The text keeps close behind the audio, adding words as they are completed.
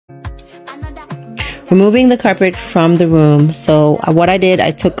removing the carpet from the room. So what I did,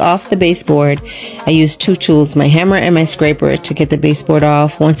 I took off the baseboard. I used two tools, my hammer and my scraper, to get the baseboard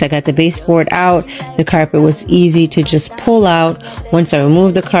off. Once I got the baseboard out, the carpet was easy to just pull out. Once I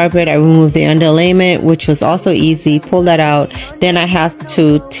removed the carpet, I removed the underlayment, which was also easy. Pull that out. Then I had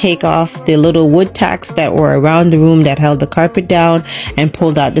to take off the little wood tacks that were around the room that held the carpet down, and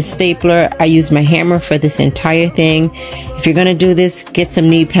pulled out the stapler. I used my hammer for this entire thing. If you're gonna do this, get some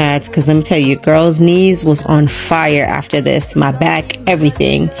knee pads, because let me tell you, girl's knees was on fire after this. My back,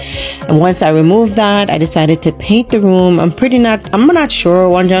 everything. And once I removed that, I decided to paint the room. I'm not sure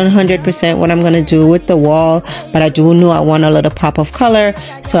 100% what I'm gonna do with the wall, but I do know I want a little pop of color,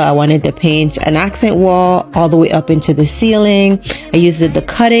 so I wanted to paint an accent wall all the way up into the ceiling. I used the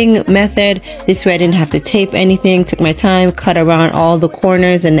cutting method. This way I didn't have to tape anything. Took my time, cut around all the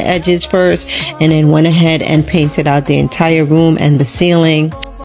corners and the edges first, and then went ahead and painted out the entire room and the ceiling.